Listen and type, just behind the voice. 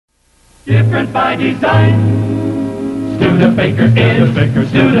Different by design. Studebaker is. Studebaker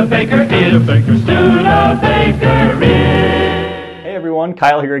is. Studebaker is. Hey everyone,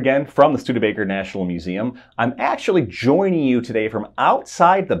 Kyle here again from the Studebaker National Museum. I'm actually joining you today from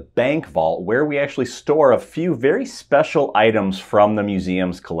outside the bank vault where we actually store a few very special items from the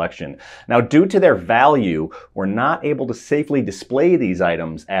museum's collection. Now, due to their value, we're not able to safely display these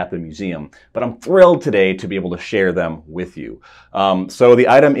items at the museum, but I'm thrilled today to be able to share them with you. So the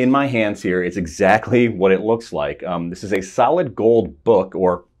item in my hands here is exactly what it looks like. This is a solid gold book,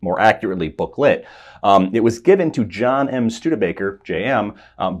 or more accurately, booklet. It was given to John M. Studebaker, JM,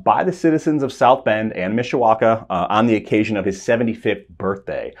 by the citizens of South Bend and Mishawaka on the occasion of his 75th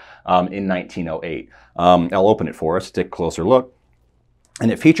birthday in 1908. I'll open it for us to take a closer look.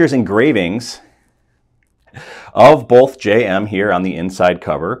 And it features engravings of both JM here on the inside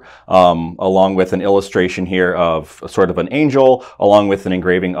cover, along with an illustration here of sort of an angel, along with an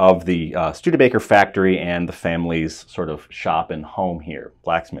engraving of the Studebaker factory and the family's sort of shop and home here,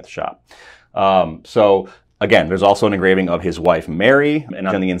 blacksmith shop. So again, there's also an engraving of his wife, Mary, and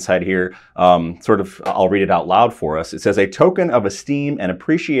on the inside here, I'll read it out loud for us. It says, "A token of esteem and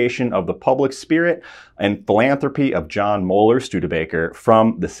appreciation of the public spirit and philanthropy of John Moeller Studebaker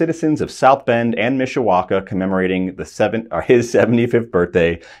from the citizens of South Bend and Mishawaka, commemorating his 75th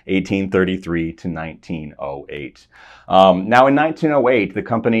birthday, 1833 to 1908. Now, in 1908, the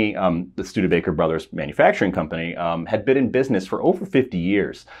company, the Studebaker Brothers Manufacturing Company, had been in business for over 50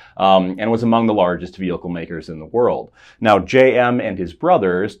 years and was among the largest vehicle makers in the world. Now, JM and his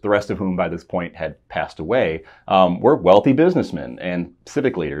brothers, the rest of whom by this point had passed away, were wealthy businessmen and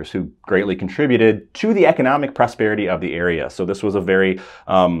civic leaders who greatly contributed to the economic prosperity of the area. So this was a very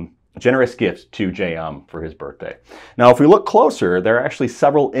generous gift to JM for his birthday. Now, if we look closer, there are actually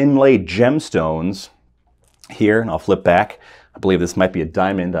several inlaid gemstones here, and I'll flip back. I believe this might be a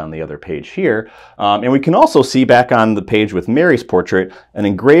diamond on the other page here. And we can also see back on the page with Mary's portrait, an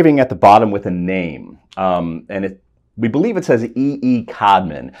engraving at the bottom with a name. We believe it says E.E.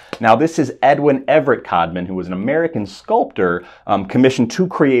 Codman. Now, this is Edwin Everett Codman, who was an American sculptor commissioned to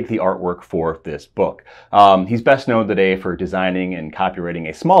create the artwork for this book. He's best known today for designing and copyrighting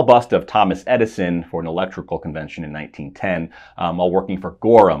a small bust of Thomas Edison for an electrical convention in 1910 while working for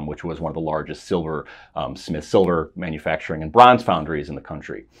Gorham, which was one of the largest silver manufacturing and bronze foundries in the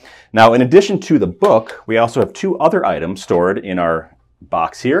country. Now, in addition to the book, we also have two other items stored in our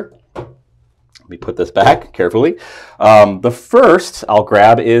box here. Let me put this back carefully. The first I'll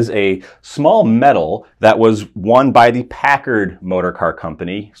grab is a small medal that was won by the Packard Motor Car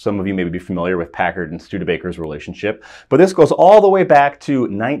Company. Some of you may be familiar with Packard and Studebaker's relationship, but this goes all the way back to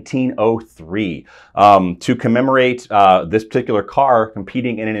 1903 to commemorate this particular car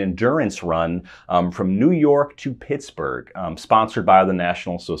competing in an endurance run from New York to Pittsburgh, sponsored by the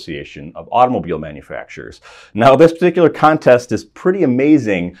National Association of Automobile Manufacturers. Now, this particular contest is pretty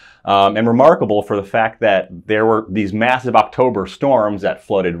amazing and remarkable for the fact that there were these massive October storms that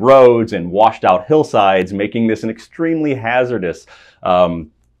flooded roads and washed out hillsides, making this an extremely hazardous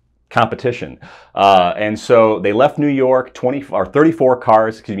competition. And so they left New York, 34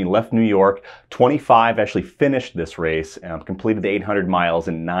 cars, left New York. 25 actually finished this race and completed the 800 miles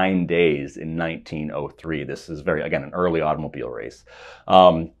in 9 days in 1903. This is again, an early automobile race.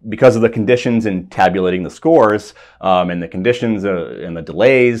 Because of the conditions in tabulating the scores and the conditions and the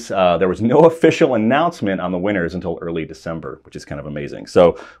delays, there was no official announcement on the winners until early December, which is kind of amazing.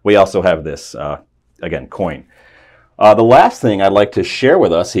 So we also have this, again, coin. The last thing I'd like to share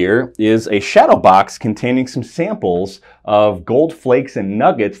with us here is a shadow box containing some samples of gold flakes and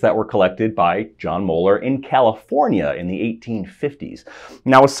nuggets that were collected by John Moeller in California in the 1850s.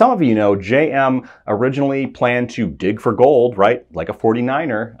 Now, as some of you know, JM originally planned to dig for gold, right, like a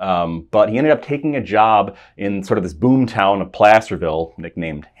 49er, but he ended up taking a job in sort of this boom town of Placerville,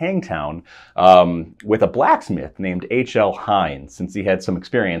 nicknamed Hangtown, with a blacksmith named H.L. Hines, since he had some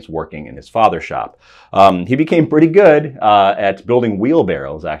experience working in his father's shop. He became pretty good at building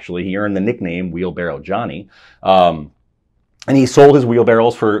wheelbarrows, actually. He earned the nickname Wheelbarrow Johnny. And he sold his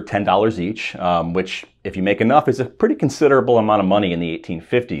wheelbarrows for $10 each, which, if you make enough, is a pretty considerable amount of money in the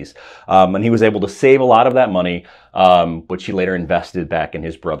 1850s. And he was able to save a lot of that money, which he later invested back in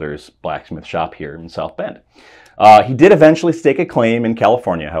his brother's blacksmith shop here in South Bend. He did eventually stake a claim in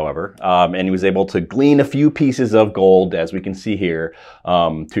California, however, and he was able to glean a few pieces of gold, as we can see here,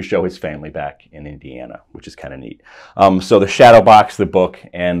 to show his family back in Indiana, which is kind of neat. So the shadow box, the book,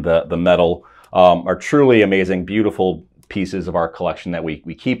 and the medal are truly amazing, beautiful pieces of our collection that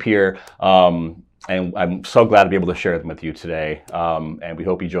we keep here. And I'm so glad to be able to share them with you today. And we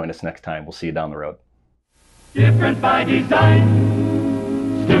hope you join us next time. We'll see you down the road. Different by design.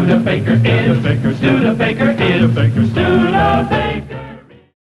 Studebaker is. Studebaker is. Studebaker.